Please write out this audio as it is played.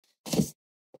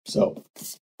So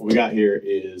what we got here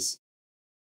is,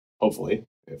 hopefully,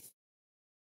 if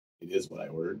it is what I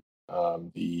ordered,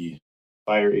 the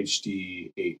Fire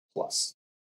HD 8 Plus.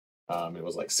 It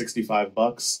was like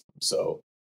 $65. So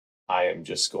I am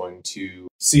just going to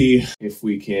see if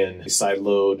we can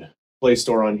sideload Play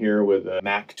Store on here with a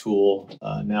Mac tool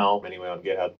now, anyway, on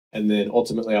GitHub. And then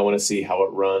ultimately, I want to see how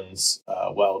it runs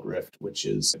Wild Rift, which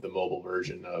is the mobile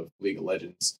version of League of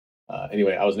Legends.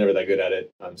 Anyway, I was never that good at it.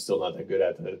 I'm still not that good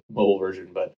at the mobile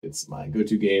version, but it's my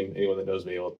go-to game. Anyone that knows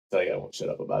me will tell you I won't shut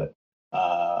up about it.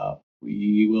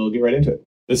 We will get right into it.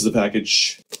 This is a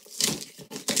package.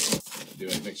 Do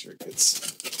it. Make sure it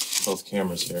gets both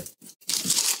cameras here.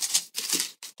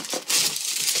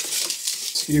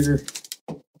 It's here.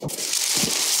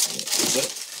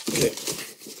 Okay.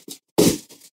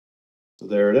 So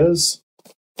there it is.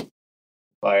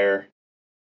 Fire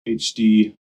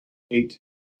HD 8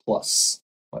 Plus.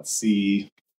 Let's see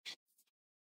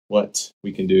what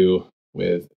we can do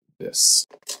with this.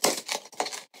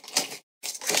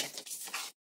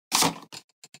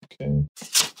 Okay.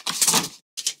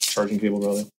 Charging cable,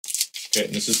 rather. Okay,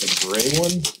 and this is the gray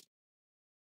one.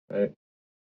 Right.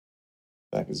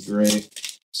 Back is gray.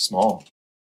 Small.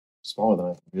 Smaller than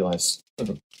I realized.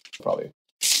 Probably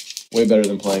way better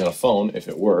than playing on a phone if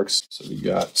it works. So we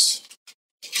got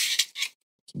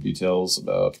some details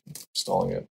about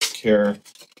installing it. Care.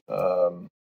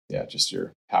 Yeah, just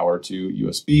your power to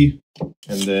USB,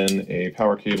 and then a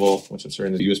power cable, which I'm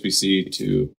starting the USB-C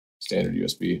to standard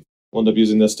USB. I'll end up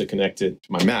using this to connect it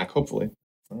to my Mac, hopefully.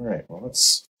 All right, well,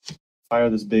 let's fire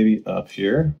this baby up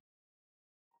here.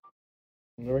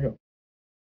 And there we go.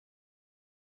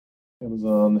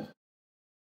 Amazon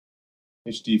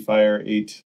HD Fire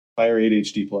 8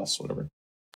 HD Plus, whatever.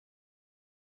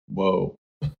 Whoa.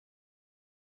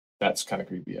 That's kind of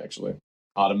creepy, actually.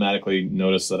 Automatically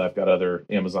notice that I've got other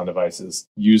Amazon devices.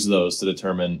 Use those to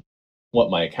determine what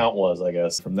my account was, I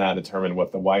guess. From that, determine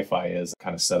what the Wi-Fi is,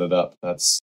 kind of set it up.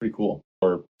 That's pretty cool.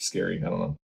 Or scary, I don't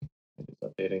know. It's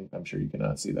updating. I'm sure you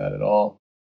cannot see that at all.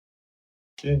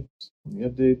 Okay, the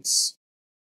updates.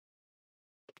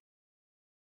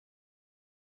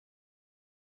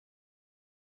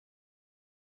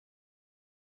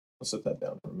 I'll set that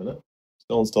down for a minute.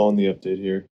 Still installing the update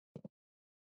here.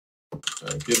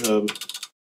 GitHub,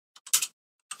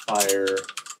 Fire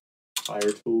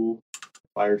Tools.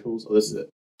 Oh, this is it.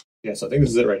 Yeah, so I think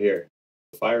this is it right here.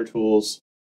 Fire Tools.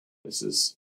 This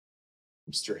is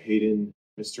Mr. Hayden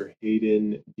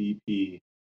DP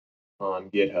on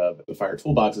GitHub. The Fire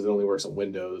Toolbox it only works on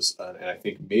Windows and I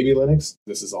think maybe Linux.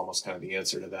 This is almost kind of the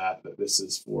answer to that. That this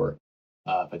is for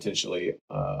potentially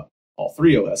all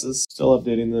three OSs. Still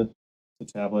updating the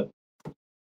tablet.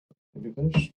 Maybe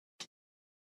finished.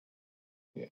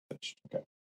 Yeah, finished. Okay.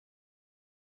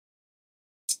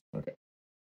 Okay.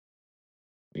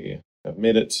 We have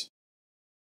made it.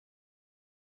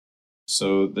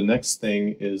 So the next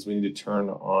thing is we need to turn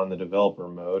on the developer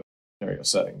mode. There we go,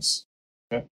 settings.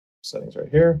 Okay, settings right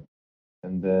here.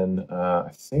 And then I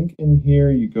think in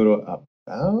here you go to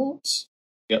about.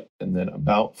 Yep, and then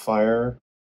about Fire.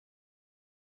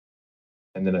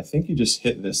 And then I think you just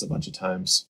hit this a bunch of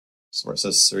times. So where it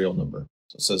says serial number.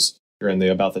 So it says you're in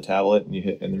the about the tablet and you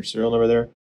hit enter serial number there.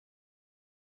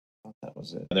 That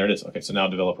was it. And there it is. Okay, so now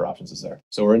developer options is there.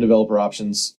 So we're in developer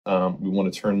options. We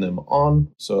want to turn them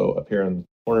on. So up here in the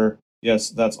corner,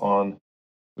 yes, that's on.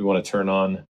 We want to turn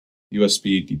on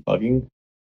USB debugging,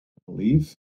 I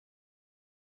believe.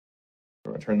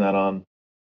 We're going to turn that on.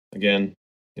 Again,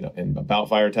 you know, in about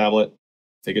Fire tablet,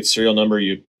 take its serial number,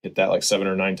 you hit that like 7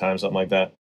 or 9 times, something like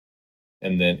that.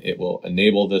 And then it will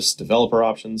enable this developer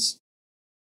options.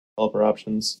 Developer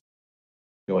options.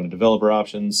 Go into developer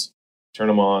options, turn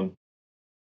them on,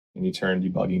 and you turn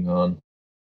debugging on.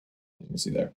 You can see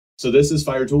there. So this is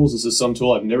Fire Tools. This is some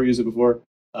tool. I've never used it before,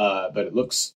 but it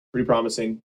looks pretty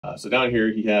promising. So down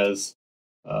here, he has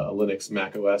Linux,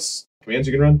 Mac OS commands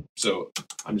you can run. So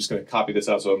I'm just going to copy this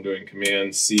out. So I'm doing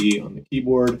Command C on the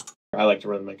keyboard. I like to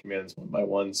run my commands one by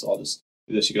one. So I'll just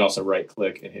do this. You can also right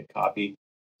click and hit copy.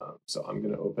 So I'm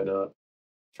going to open up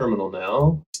Terminal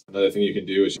now. Another thing you can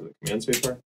do is use the command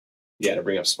spacebar. Yeah, to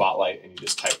bring up Spotlight, and you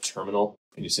just type terminal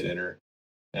and you hit enter.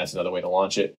 And that's another way to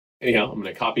launch it. Anyhow, I'm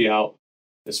going to copy out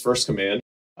this first command.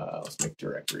 Let's make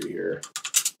directory here.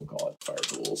 We'll call it Fire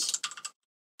Tools.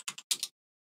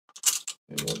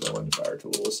 And we'll go into Fire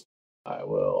Tools. I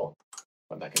will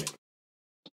run that command.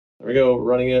 There we go,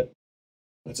 running it.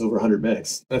 That's over 100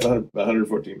 megs. That's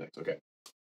 114 megs. Okay.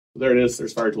 So there it is.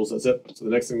 There's Fire Tools. That's it. So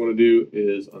the next thing we want to do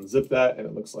is unzip that, and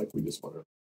it looks like we just want to,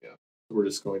 yeah. So we're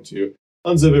just going to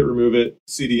unzip it, remove it,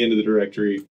 cd into the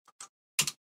directory.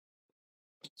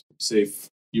 Safe.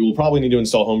 You will probably need to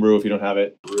install Homebrew if you don't have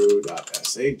it.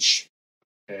 brew.sh.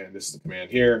 And this is the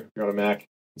command here. If you're on a Mac,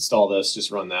 install this,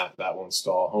 just run that. That will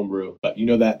install Homebrew. But you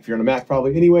know that if you're on a Mac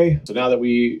probably anyway. So now that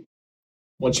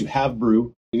once you have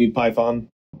Brew, you need Python,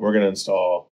 we're going to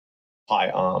install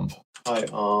pyomv.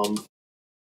 Pyomv.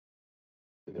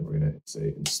 And then we're going to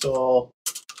say install.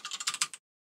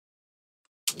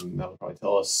 And that'll probably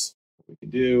tell us what we can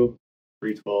do.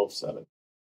 3.12.7.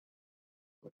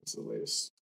 This is the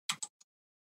latest.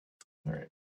 All right.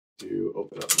 To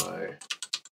open up my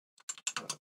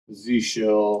Z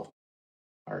shell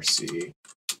RC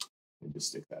and just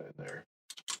stick that in there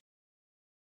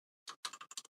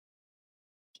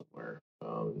somewhere.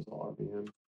 There's all RVM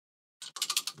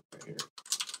right here.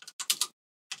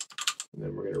 And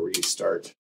then we're going to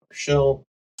restart our shell.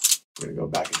 We're going to go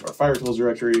back into our FireTools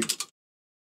directory.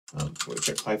 We're going to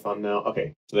check Python now.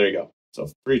 Okay, so there you go. So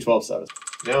 3.12.7.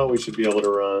 Now we should be able to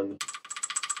run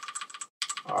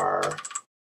our.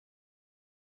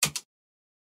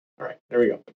 All right, there we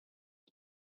go.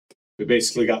 We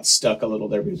basically got stuck a little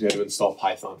there because we had to install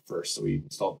Python first. So we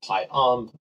installed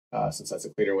pyomv, since that's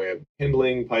a cleaner way of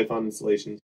handling Python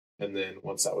installations. And then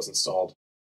once that was installed,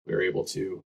 we were able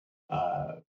to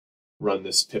run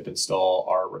this pip install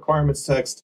our requirements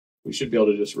text. We should be able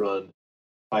to just run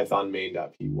python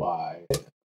main.py.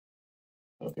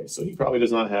 Okay, so he probably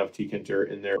does not have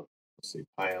tkinter in there. Let's see,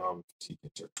 pyomv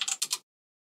tkinter.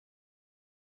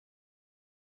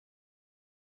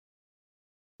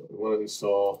 So we want to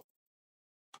install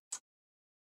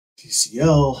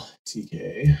TCL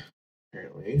TK,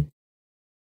 apparently.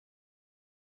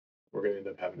 We're going to end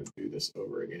up having to do this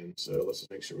over again. So let's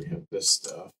just make sure we have this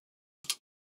stuff.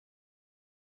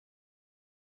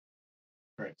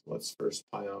 All right, so let's first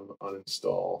pyomv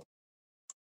uninstall.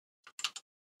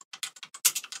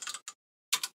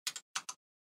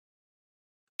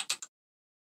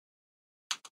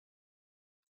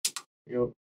 There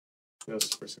you go.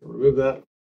 Just first going to remove that.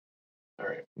 All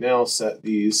right, now set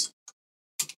these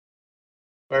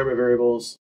environment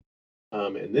variables,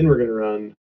 and then we're going to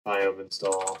run pyomv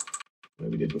install that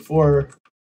we did before.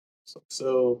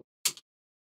 So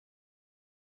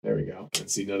there we go. And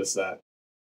see, notice that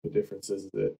the difference is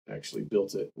that it actually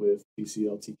built it with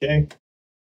TCLTK.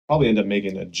 Probably end up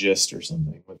making a gist or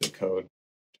something with the code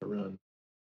to run.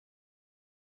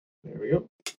 There we go.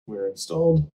 We're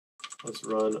installed. Let's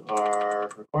run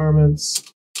our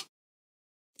requirements.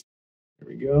 There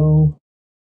we go.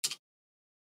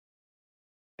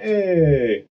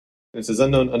 Hey! And it says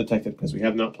unknown undetected because we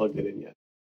have not plugged it in yet.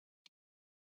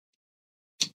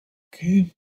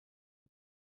 Okay.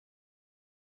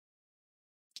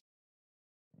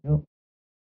 Nope.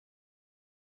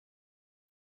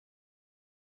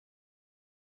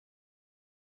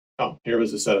 Oh, here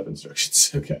was the setup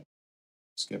instructions. Okay.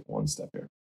 Skip one step here.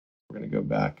 We're going to go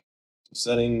back to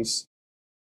settings.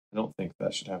 I don't think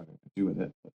that should have anything to do with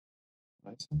it, but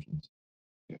my assumptions.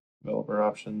 Okay. Developer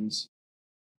options,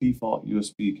 default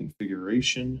USB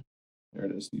configuration. There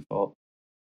it is, default.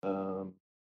 There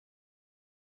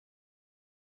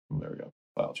we go.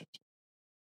 File transfer.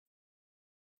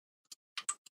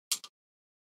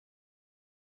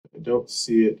 I don't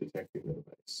see it detecting the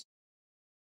device.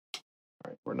 All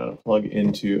right, we're going to plug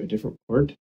into a different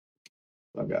port.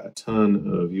 I've got a ton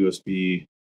of USB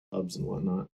hubs and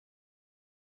whatnot.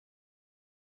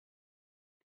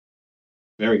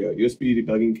 There we go. USB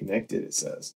debugging connected, it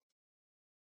says.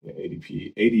 Yeah,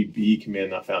 ADP. ADB command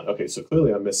not found. Okay, so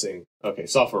clearly I'm missing. Okay,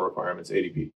 software requirements,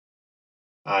 ADP.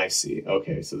 I see.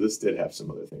 Okay, so this did have some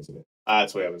other things in it.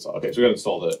 That's what I haven't installed. Okay, so we're going to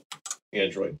install the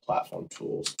Android platform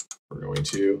tools. We're going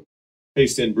to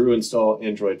paste in brew install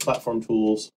Android platform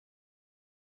tools.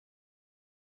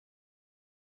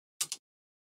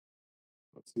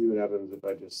 Let's see what happens if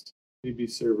I just ADB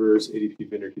servers, ADP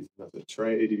vendor keys method. Try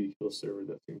ADB kill server.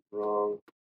 That seems wrong.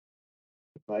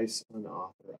 Device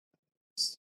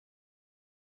unauthorized.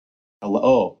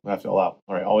 Oh, I have to allow.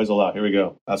 All right, always allow. Here we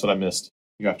go. That's what I missed.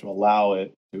 You have to allow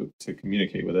it to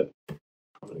communicate with it.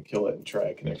 I'm going to kill it and try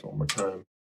to connect one more time.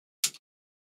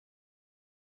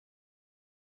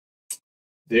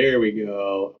 There we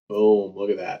go. Boom. Look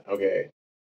at that. Okay.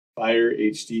 Fire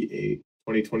HD8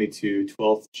 2022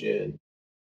 12th gen.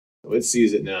 So it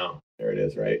sees it now. There it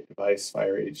is, right? Device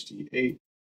Fire HD8.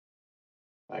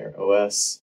 Fire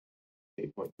OS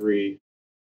 8.3.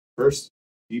 First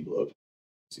deep load.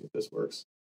 See if this works.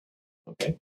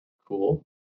 Okay. Cool.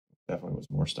 Definitely was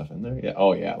more stuff in there. Yeah.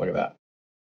 Oh, yeah. Look at that.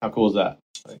 How cool is that?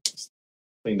 I just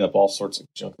cleaned up all sorts of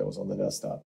junk that was on the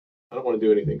desktop. I don't want to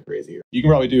do anything crazy here. You can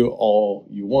probably do all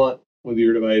you want with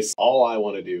your device. All I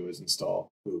want to do is install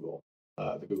Google,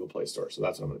 the Google Play Store. So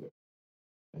that's what I'm going to do.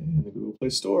 And the Google Play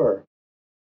Store.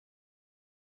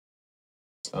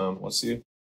 Let's see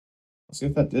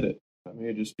if that did it. That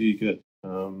may just be good.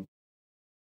 Okay.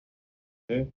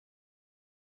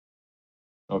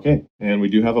 Okay, and we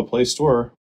do have a Play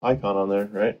Store icon on there,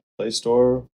 right? Play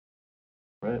Store,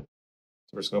 right?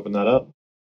 So we're just gonna open that up.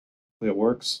 Hopefully it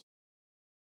works.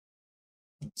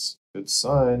 That's a good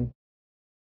sign.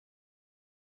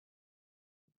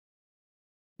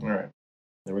 All right,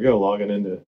 there we go. Logging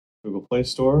into Google Play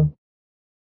Store.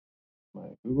 My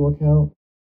Google account.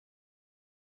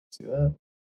 See that?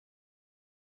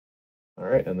 All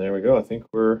right, and there we go. I think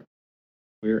we're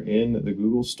in the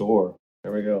Google Store.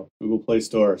 There we go, Google Play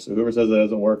Store. So whoever says that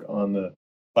doesn't work on the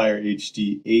Fire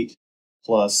HD 8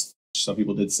 Plus, some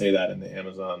people did say that in the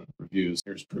Amazon reviews.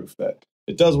 Here's proof that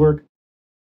it does work.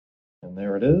 And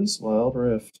there it is, Wild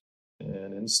Rift,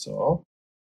 and install.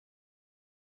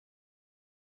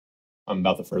 I'm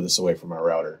about the furthest away from our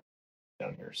router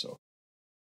down here, so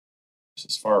this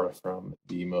is far from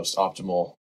the most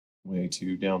optimal way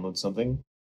to download something.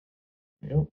 There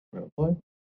we go. We're gonna play.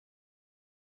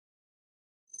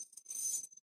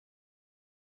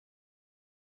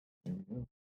 There we go.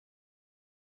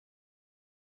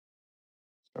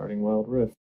 Starting Wild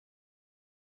Rift.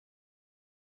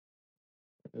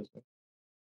 There it is.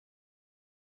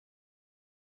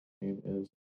 Game is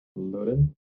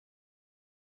loaded.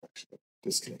 Actually,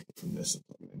 disconnect from this and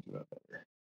plug it into that better. Here.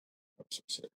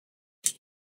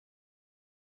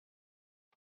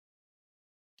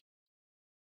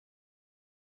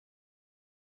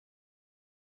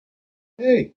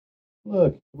 Hey,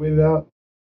 look, waited out.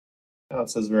 Now it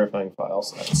says verifying file,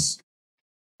 so that's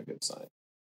a good sign.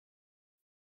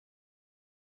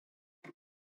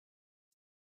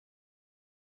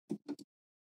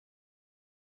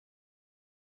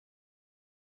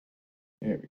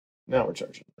 There we go. Now we're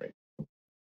charging, right?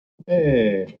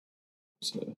 Hey,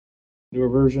 it's a newer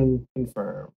version,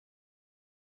 confirm.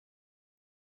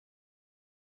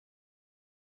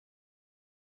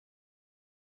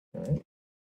 All right.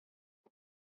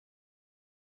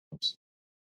 Oops.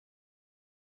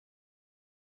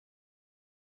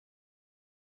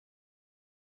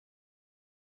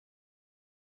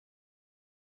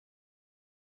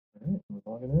 All right,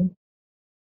 we're logging in.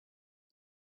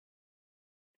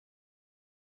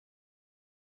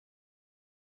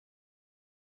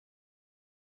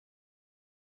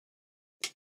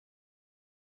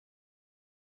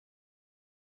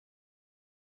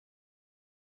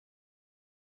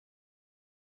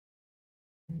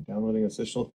 Downloading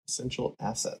essential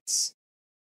assets.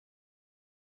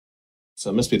 So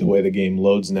it must be the way the game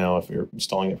loads now if you're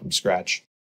installing it from scratch.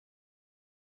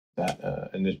 That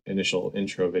initial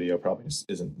intro video probably just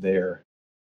isn't there.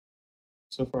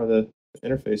 So far, the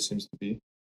interface seems to be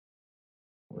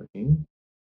working.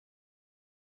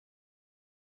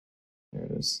 There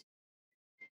it is.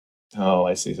 Oh,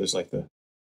 I see. There's like the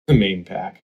main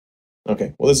pack.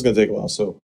 Okay, well, this is going to take a while.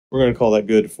 So we're going to call that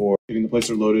good for getting the Play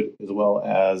Store loaded as well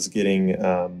as getting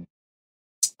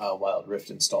Wild Rift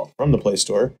installed from the Play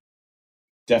Store.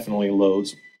 Definitely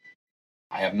loads.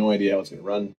 I have no idea how it's going to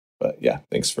run, but yeah,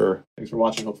 thanks for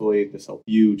watching. Hopefully this helped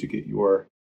you to get your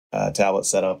tablet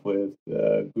set up with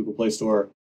the Google Play Store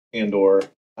and or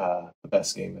the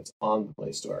best game that's on the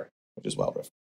Play Store, which is Wild Rift.